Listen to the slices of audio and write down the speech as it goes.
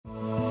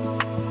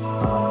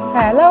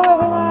Hello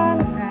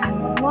everyone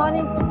and good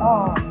morning to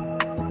all.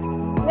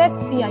 Let's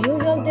see a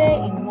usual day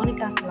in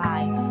Monika's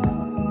life.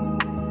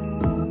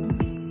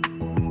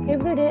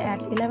 Every day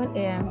at 11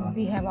 a.m.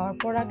 we have our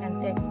product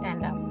and tech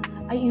stand-up.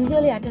 I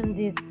usually attend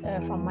this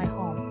from my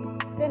home.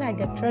 Then I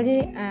get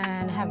ready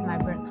and have my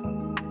breakfast.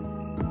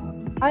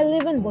 I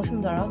live in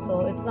Boshundara,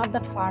 so it's not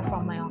that far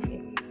from my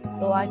office.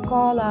 So I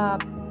call a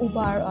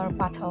Uber or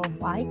Pathao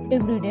bike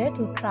every day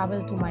to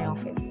travel to my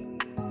office.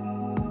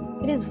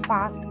 It is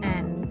fast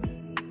and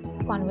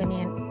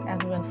convenient as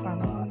well for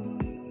me.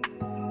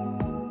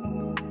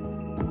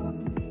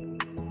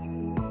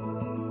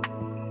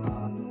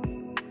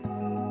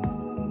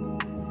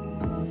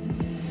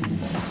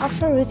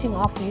 After reaching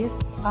office,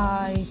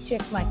 I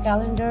check my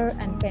calendar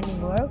and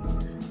pending work,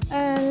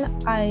 and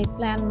I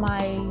plan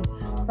my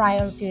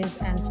priorities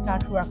and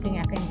start working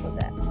according to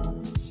that.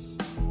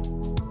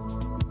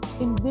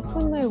 In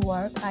between my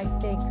work, I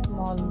take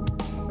small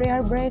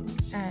prayer break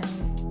and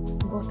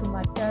go to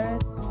my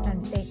terrace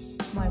and take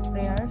my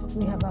prayers.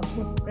 We have a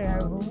good prayer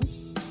room.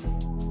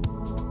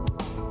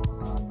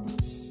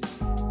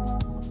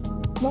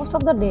 Most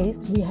of the days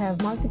we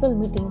have multiple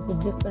meetings with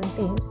different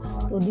teams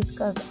to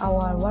discuss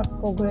our work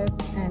progress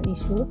and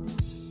issues.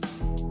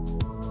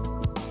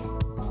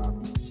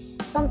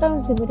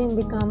 Sometimes the meeting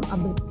become a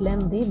bit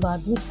lengthy,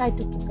 but we try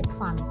to keep it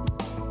fun.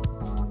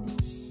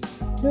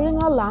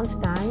 During our lunch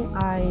time,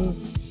 I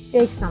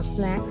take some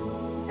snacks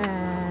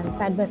and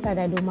side by side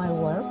I do my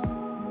work.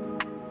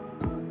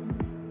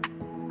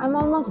 I'm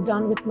almost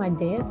done with my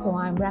day, so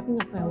I'm wrapping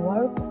up my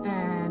work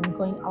and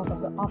going out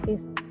of the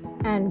office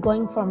and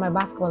going for my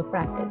basketball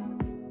practice.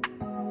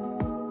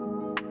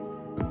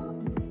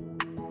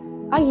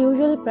 I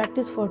usually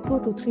practice for 2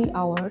 to 3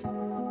 hours.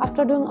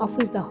 After doing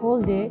office the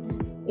whole day,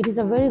 it is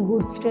a very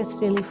good stress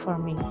relief for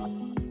me.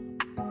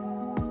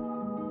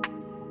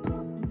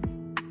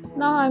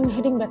 Now I'm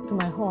heading back to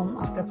my home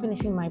after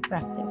finishing my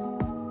practice.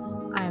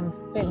 I am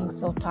feeling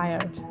so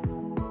tired.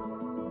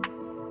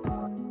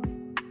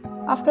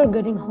 After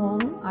getting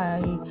home,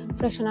 I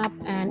freshen up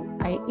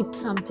and I eat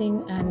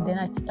something and then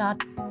I start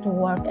to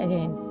work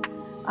again.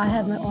 I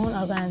have my own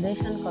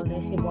organization called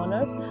Desi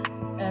Ballers,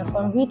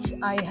 for which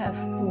I have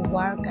to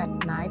work at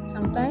night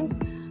sometimes.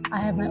 I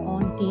have my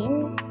own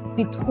team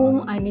with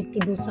whom I need to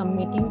do some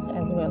meetings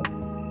as well.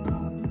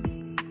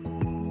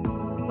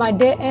 My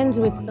day ends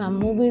with some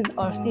movies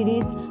or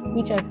series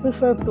which I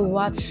prefer to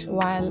watch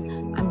while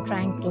I'm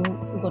trying to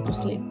go to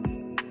sleep.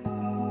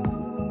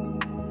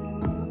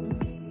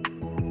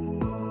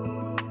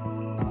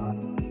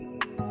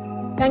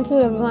 Thank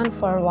you everyone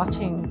for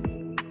watching.